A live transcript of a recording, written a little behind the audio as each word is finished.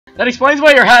That explains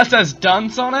why your hat says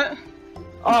dunce on it.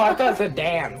 Oh, I thought it said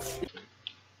dance.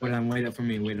 Wait up for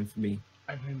me, waiting for me.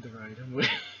 I'm in the right way.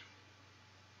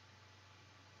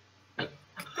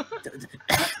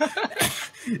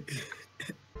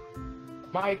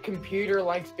 My computer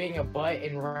likes being a butt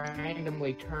and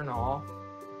randomly turn off.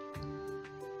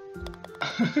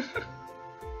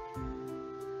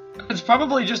 It's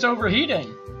probably just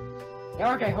overheating.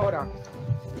 Okay, hold on.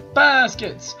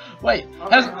 Baskets. Wait,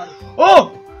 has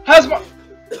Okay, has my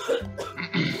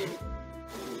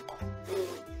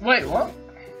Wait, what?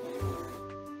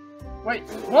 Wait,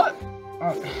 what?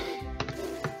 Oh.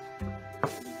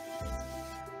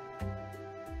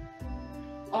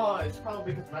 Oh, it's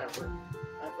probably because my work.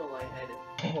 I feel lightheaded.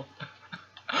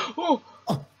 Oh.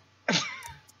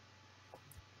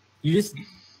 You just,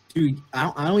 dude,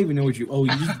 I don't even know what you. Oh,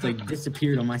 you just like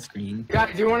disappeared on my screen.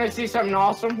 Guys, do you want to see something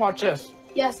awesome? Watch this.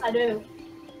 Yes, I do.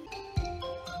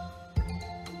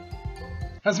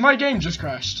 Has my game just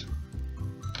crashed?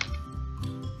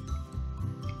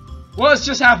 What has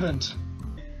just happened?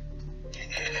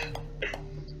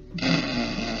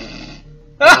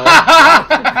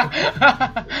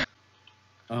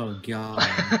 Oh god,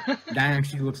 that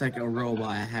actually looks like a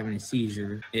robot having a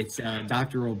seizure. It's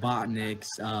Dr. Robotnik's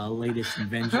latest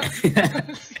invention.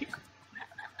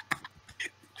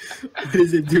 What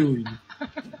is it doing?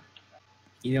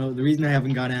 You know, the reason I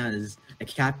haven't gone out is a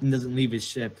captain doesn't leave his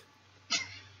ship.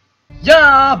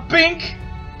 Yeah, Bink!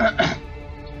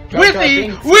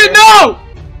 Withy! With no!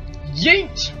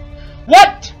 Yeet!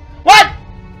 What? What?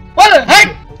 What the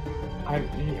heck? I'm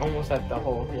almost at the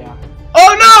hole, yeah.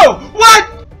 Oh no!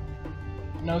 What?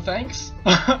 No thanks.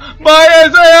 Bye,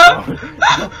 Isaiah!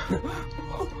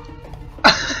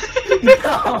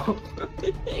 No!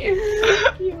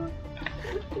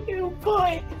 you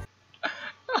boy!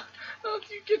 How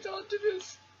do you get onto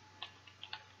this?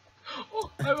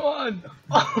 Oh, I'm on!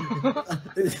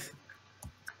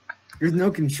 There's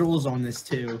no controls on this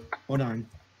too. Hold on.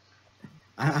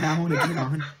 I want to get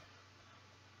on.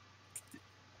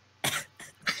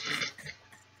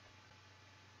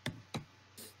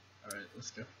 Alright,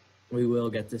 let's go. We will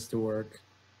get this to work.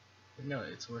 No,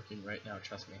 it's working right now,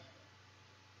 trust me.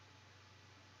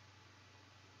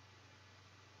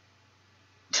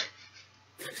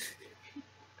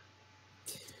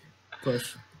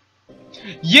 Push.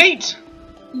 Yeet!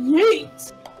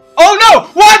 Yeet! Oh no!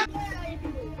 What?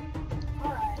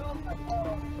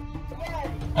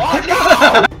 Oh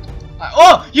no!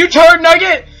 Oh, you turd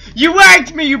nugget! You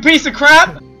whacked me, you piece of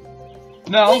crap!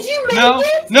 No, Did you make no,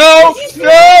 it? no, Did you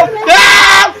no, make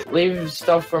no! Leave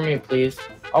stuff for me, please.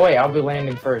 Oh wait, I'll be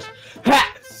landing first.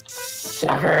 Ha!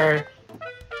 Sucker!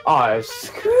 Oh,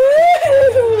 screw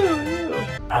you!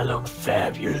 I look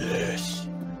fabulous.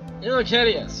 You look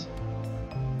hideous.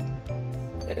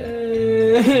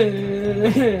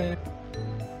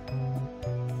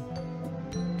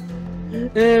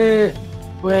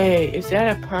 Wait, is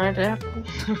that a pineapple?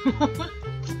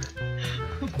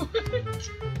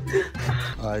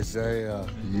 Isaiah,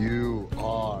 you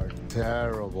are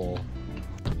terrible.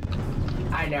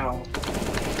 I know.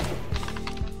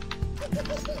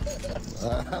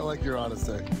 I like your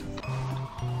honesty.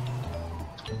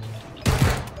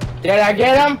 Did I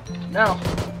get him? No.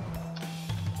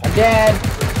 I'm dead.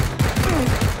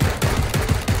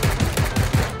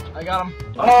 I got him.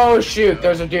 Oh shoot,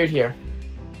 there's a dude here.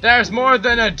 There's more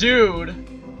than a dude.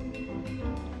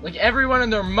 Like everyone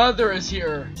and their mother is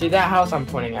here. See that house I'm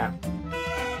pointing at?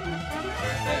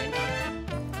 I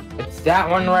think. It's that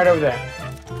one right over there.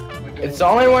 Oh my God. It's the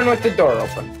only one with the door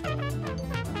open.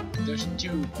 There's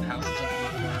two houses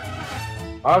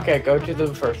up there. Okay, go to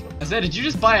the first one. Isaiah, did you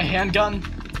just buy a handgun?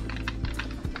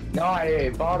 No, I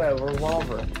bought a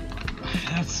revolver.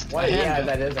 That's What? a Yeah, handgun.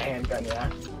 that is a handgun, yeah.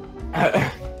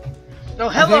 Oh,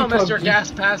 hello, I think Mr. PUBG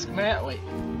Gas Mask Man. Wait.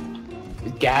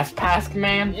 Gas Pask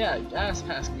Man? Yeah, Gas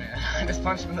Mask Man. I just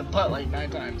punched him in the butt like 9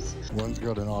 times. One's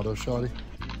got an auto shotty.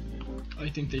 I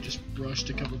think they just rushed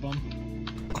to cover bomb.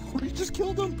 Oh, you just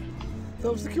killed him.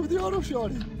 That was the kid with the auto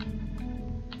shotty.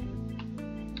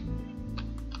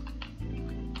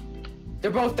 They're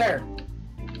both there.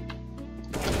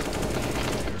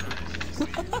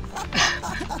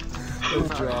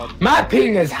 Good job. My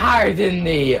ping is higher than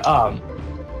the,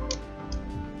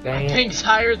 My ping's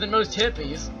higher than most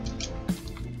hippies.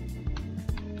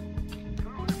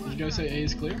 Did you guys say A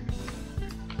is clear?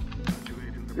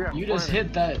 Yeah, You just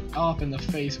hit that op in the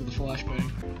face with a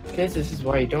flashbang. Kids, this is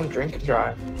why you don't drink and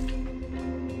drive.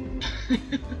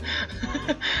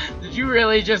 Did you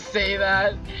really just say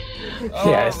that?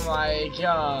 Yes. Oh my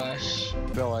gosh.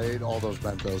 Bill, I ate all those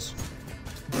Mentos.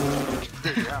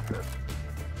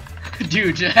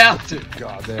 Dude, you have to.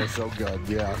 God, they're so good.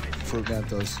 Yeah, fruit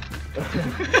Mentos.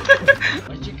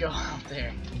 Why'd you go out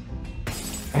there?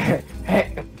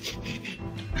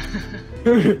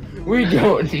 We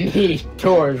don't need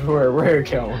tours where we're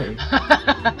going.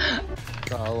 God,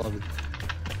 I love it.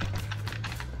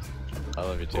 I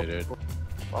love you too, dude. You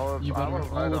better. All of you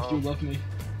love me.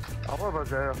 I love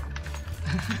Isaiah.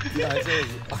 Yeah,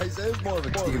 Isaiah's more of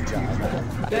a team guy.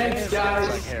 Thanks, guys.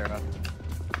 Like Hera.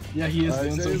 Yeah, he is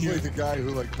doing so Isaiah's here. like the guy who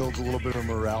like builds a little bit of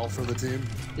morale for the team.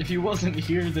 If he wasn't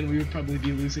here, then we would probably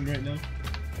be losing right now.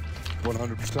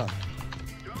 100%.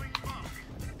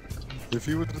 If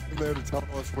he was there to tell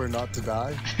us where not to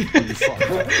die, we'd be fucked.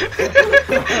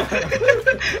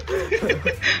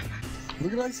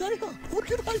 Look at Isaiah! Look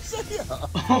at Isaiah!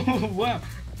 Oh wow!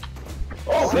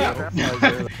 Oh, crap.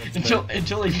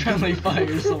 Until he finally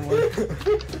fires someone.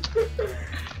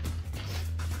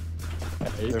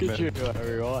 You can shoot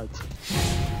whoever you want.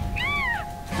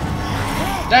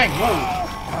 Dang! Whoa!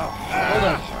 Hold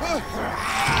on. I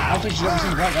don't think she's ever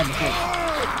seen a black guy before.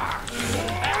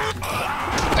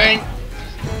 Dang!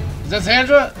 Is that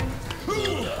Sandra?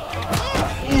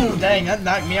 Ooh, dang! That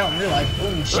knocked me out in real life.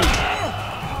 Ooh, shit!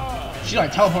 She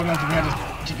like teleported up to me. I just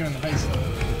kicked her in the face.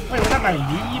 Wait, was that my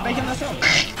knee making this up?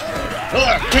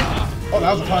 Oh,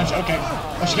 that was a punch. Okay.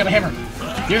 Oh, she got a hammer.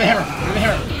 Give me the hammer. Give me the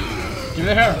hammer. Give me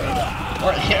the hammer.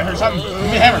 Or hit her something. Give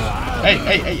me the hammer. Hey.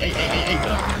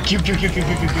 Q. Eat.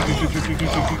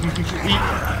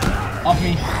 Off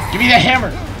me. Give me that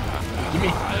hammer. Give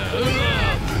me.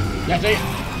 Yeah, take it.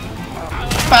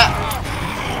 Bop.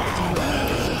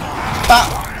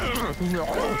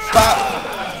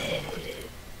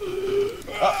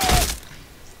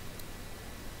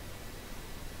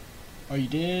 Oh, you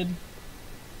did?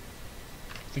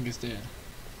 I think it's dead.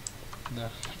 No,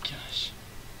 oh my gosh.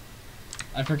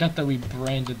 I forgot that we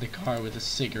branded the car with a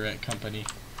cigarette company.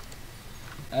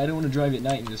 I don't want to drive at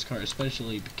night in this car,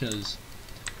 especially because,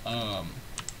 no,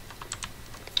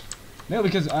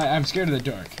 because I'm scared of the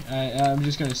dark. I'm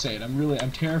just gonna say it.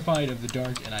 I'm terrified of the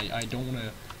dark, and I don't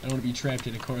want to be trapped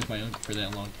in a car with my uncle for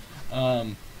that long.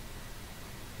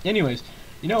 Anyways,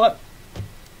 you know what?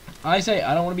 I say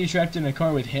I don't want to be trapped in a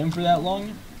car with him for that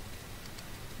long,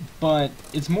 but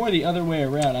it's more the other way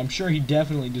around. I'm sure he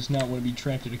definitely does not want to be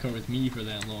trapped in a car with me for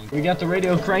that long. We got the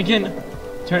radio cranking.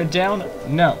 Turn it down?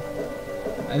 No.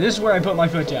 And this is where I put my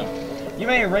foot down. You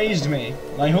may have raised me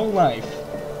my whole life,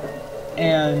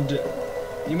 and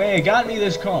you may have got me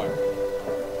this car,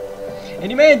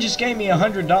 and you may have just gave me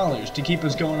 $100 to keep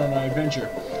us going on our adventure,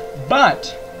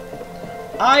 but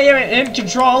I am in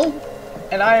control,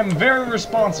 and I am very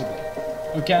responsible,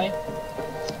 okay?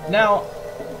 Now,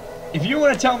 if you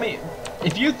want to tell me,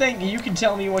 if you think you can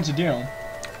tell me what to do,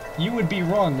 you would be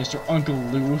wrong, Mr. Uncle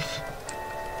Loof.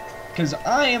 Because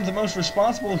I am the most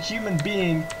responsible human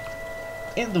being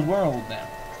in the world now.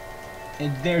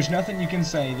 And there's nothing you can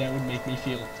say that would make me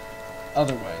feel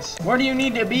otherwise. Where do you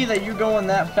need to be that you're going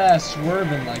that fast,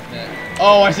 swerving like that?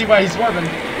 Oh, I see why he's swerving.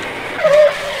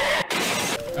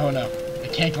 Oh no, I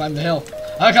can't climb the hill.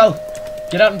 Uncle,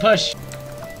 get out and push.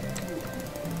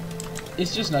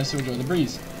 It's just nice to enjoy the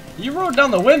breeze. You rolled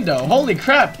down the window. Holy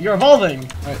crap, you're evolving.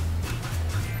 Alright.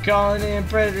 Calling in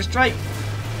Predator Strike.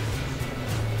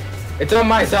 It's on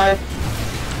my side.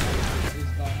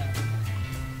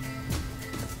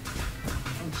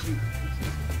 Oh shoot.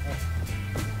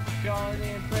 Calling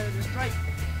in Predator Strike.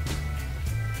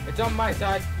 It's on my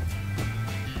side.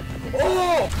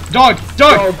 Oh! Dog!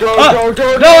 Dog! Go,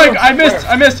 No, I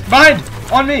missed! Behind!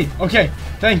 On me! Okay,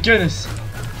 thank goodness.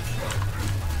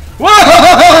 Whoa!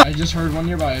 I just heard one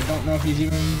nearby. I don't know if he's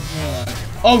even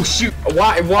oh shoot!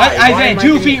 Why I think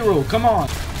 2 feet rule, come on!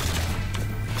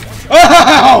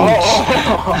 Oh!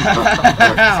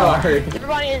 Sorry.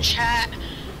 Everybody in chat,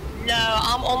 no,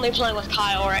 I'm only playing with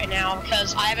Kyle right now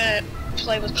because I haven't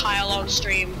played with Kyle on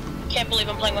stream. Can't believe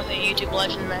I'm playing with a YouTube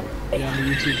legend, man. Yeah, the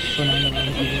YouTube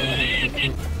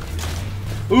phenomenon.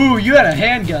 Ooh, you had a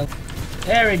handgun.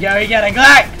 There we go, he got a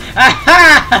Glock!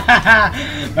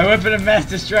 My weapon of mass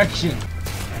destruction.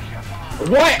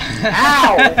 What?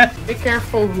 Ow! Be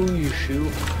careful who you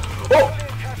shoot. Oh!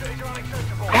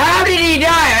 How did he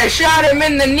die? I shot him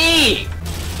in the knee!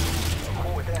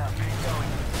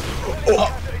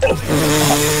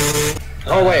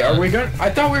 Oh wait, are we gonna? I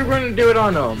thought we were gonna do it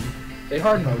on the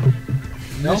hard mode.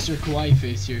 No? Mr. Kawaii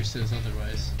Face here says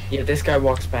otherwise. Yeah, this guy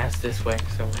walks past this way,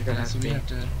 so we're gonna have So to we be. have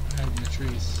to hide in the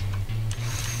trees.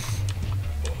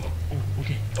 Oh,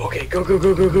 okay. Okay, go. Hurry,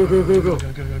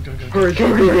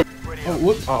 go. Oh,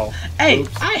 whoops. Oh. Hey,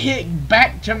 Oops. I hit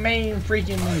back to main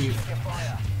freaking menu.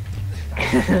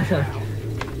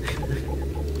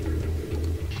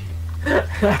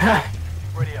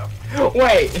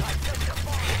 Wait.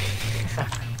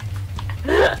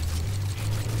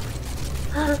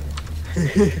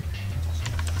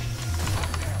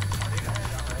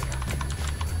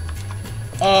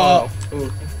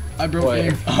 Ooh. I broke What?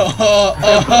 game.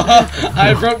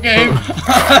 I broke game.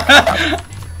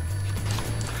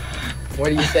 Why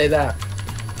do you say that?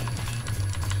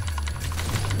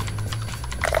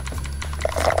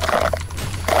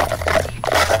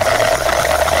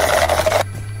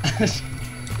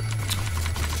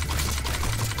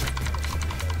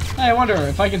 I wonder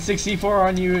if I can 6C4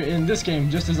 on you in this game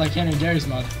just as I can in Gary's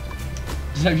mod.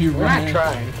 Just have you We're run not in.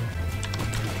 trying.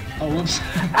 Oh, whoops.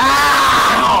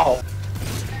 Ow!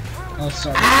 Oh,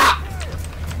 sorry. Ow!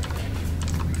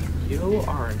 You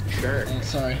are a jerk. Oh,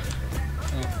 sorry.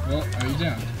 Oh, well, are you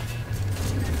down?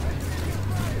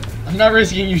 I'm not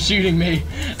risking you shooting me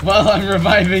while I'm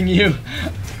reviving you.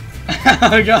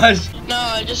 Oh gosh.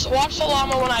 No, just watch the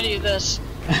llama when I do this.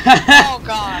 Oh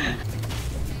god.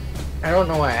 I don't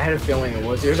know why. I had a feeling it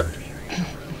was yours.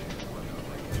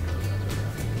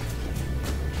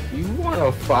 You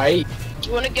wanna fight? Do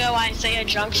you wanna go Isaiah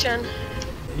Junction?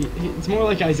 It's more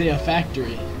like Isaiah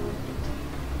Factory.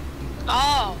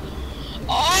 Oh.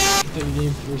 Oh! The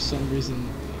game for some reason.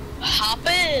 Hop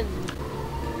in!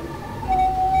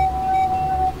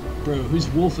 Bro, whose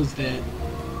wolf is that?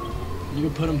 You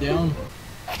can put him down?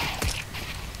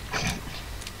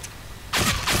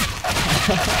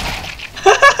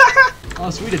 Oh,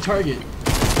 sweet, a target.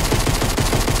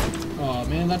 Oh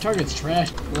man, that target's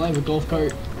trash. Well, I have a golf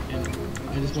cart, and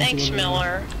I just want Thanks, to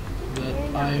Miller.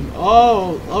 that I'm.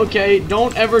 Oh, okay.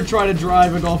 Don't ever try to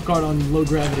drive a golf cart on low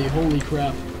gravity. Holy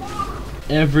crap!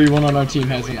 Everyone on our team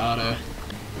has an auto.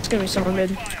 It's gonna be someone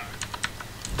mid.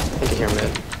 I can hear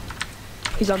mid.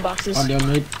 He's on boxes. I'm down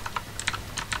mid.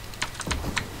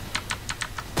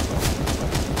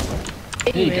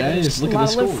 Hey guys, look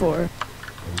at the score.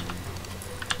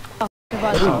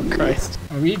 Oh Christ.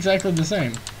 Are we exactly the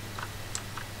same?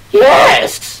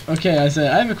 Yes! Okay, I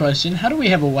have a question. How do we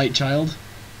have a white child?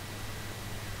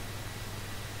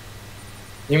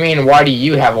 You mean, why do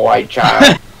you have a white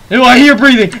child? Ew, I hear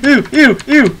breathing! Ew, ew,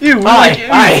 ew, ew! We're like, ew.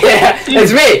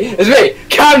 It's me! It's me!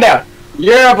 Calm down!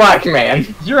 You're a black man!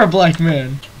 You're a black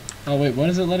man! Oh wait, what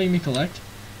is it letting me collect?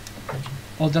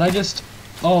 Oh, did I just...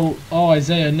 Oh,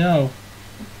 Isaiah, no.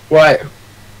 What?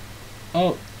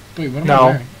 Oh, wait, what am No. I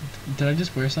wearing? Did I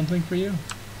just wear something for you?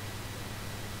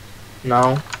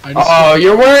 No. I just... Oh,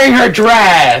 you're wearing her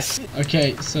dress!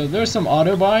 Okay, so there's some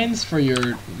auto binds for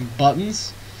your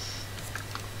buttons.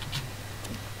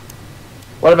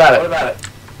 What about it? What about it?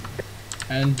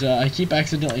 And I keep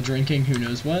accidentally drinking who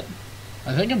knows what.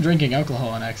 I think I'm drinking alcohol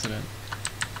on accident.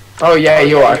 Oh, yeah,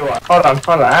 you are. Hold on.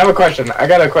 I have a question. I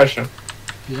got a question.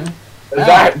 Yeah?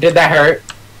 Did that hurt?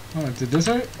 Oh, did this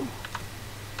hurt?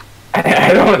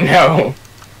 I don't know.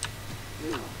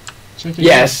 Check again.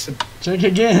 Yes. Check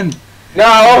again.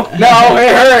 No, it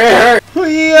hurt.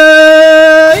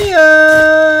 Yeah,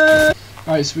 yeah.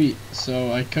 Alright, sweet.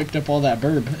 So I cooked up all that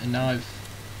burb, and now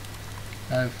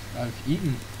I've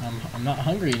eaten. I'm not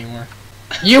hungry anymore.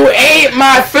 You ate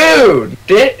my food!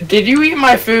 Did you eat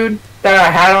my food that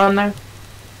I had on there?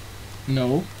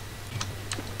 No.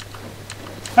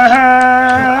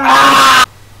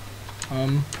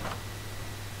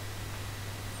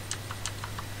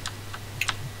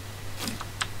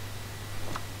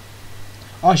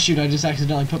 Oh shoot, I just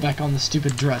accidentally put back on the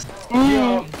stupid dress.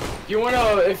 Yo, you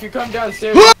wanna, if you come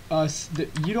downstairs...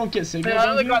 You don't get signals Man, I on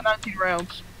only here? got 19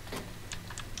 rounds.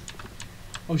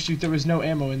 Oh shoot, there was no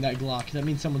ammo in that Glock. That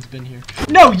means someone's been here.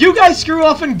 No, you guys screw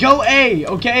off and go A,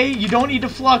 okay? You don't need to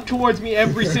flock towards me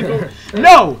every single...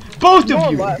 No! Both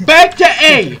of you! Back to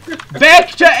A! Back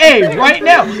to A right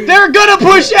now! They're gonna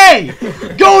push A!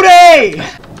 Go to A!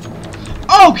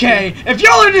 Okay, if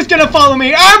y'all are just gonna follow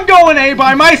me, I'm going A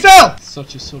by myself!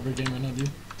 Such a silver gamer, not you.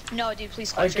 No, dude,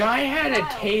 please A clutch it. guy had a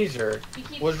taser.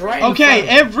 Was right in Okay, front of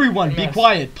me. everyone, be Yes.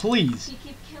 quiet, please. If you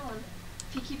keep killing,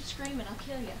 if you keep screaming, I'll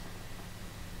kill you.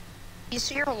 He's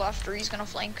to your left, or he's gonna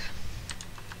flank.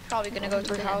 Probably gonna go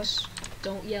through house.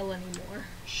 Don't yell anymore.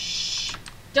 Shh.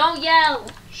 Don't yell!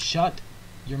 Shut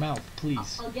your mouth,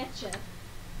 please. I'll get you.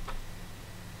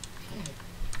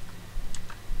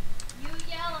 You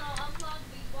yell and I'll unplug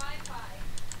the Wi-Fi.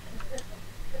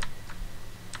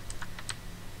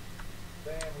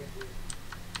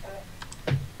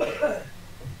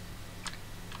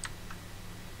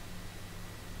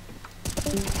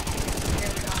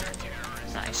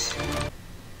 Nice.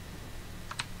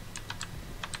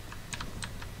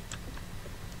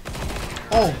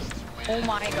 Oh! Oh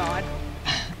my god.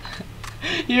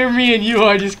 Here me and you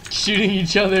are just shooting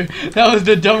each other. That was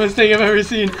the dumbest thing I've ever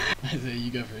seen. Isaiah,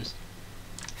 you go first.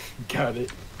 Got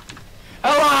it.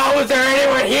 Hello, is there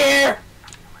anyone here?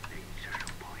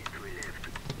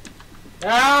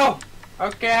 No?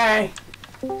 Okay.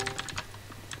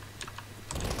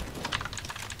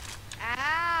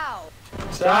 Ow!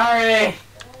 Sorry.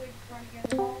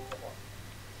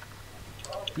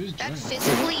 Who's That joining?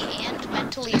 physically and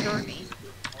mentally hurt me.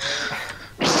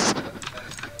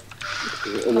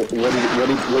 What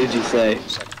did you say?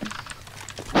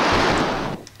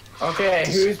 Okay,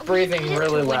 who's breathing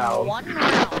really Win loud? one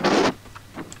round.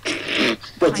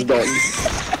 That's done.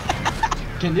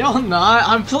 Can y'all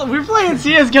not? We're playing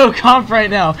CS:GO comp right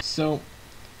now. So,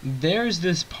 there's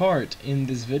this part in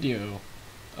this video.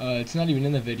 It's not even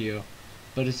in the video,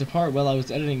 but it's a part while I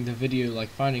was editing the video, like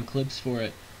finding clips for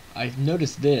it. I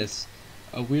noticed this,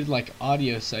 a weird like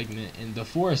audio segment in the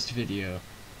forest video.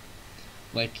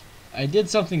 Like, I did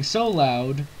something so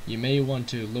loud, you may want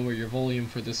to lower your volume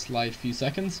for this slight few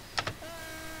seconds,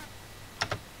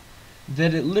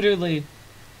 that it literally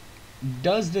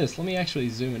does this. Let me actually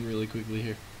zoom in really quickly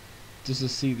here, just to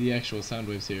see the actual sound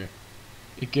waves here.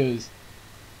 It goes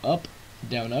up,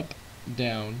 down, up,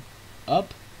 down,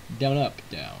 up, down, up,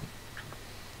 down.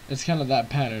 It's kind of that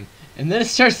pattern. And then it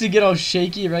starts to get all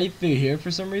shaky right through here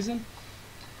for some reason.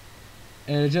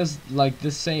 And it's just like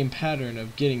this same pattern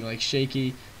of getting like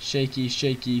shaky, shaky,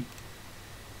 shaky.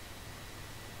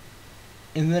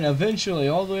 And then eventually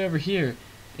all the way over here,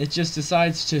 it just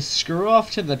decides to screw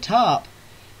off to the top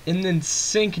and then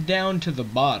sink down to the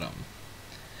bottom.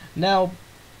 Now,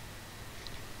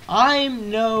 I'm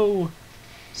no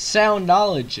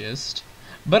soundologist,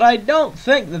 but I don't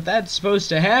think that that's supposed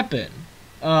to happen.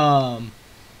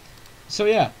 So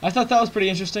yeah, I thought that was pretty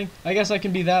interesting. I guess I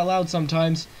can be that loud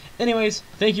sometimes. Anyways,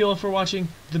 thank you all for watching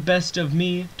the Best of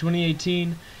Me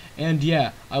 2018. And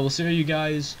yeah, I will see you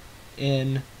guys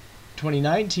in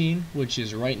 2019, which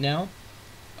is right now.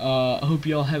 I hope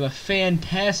you all have a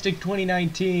fantastic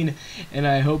 2019, and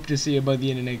I hope to see you by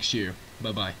the end of next year.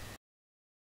 Bye-bye.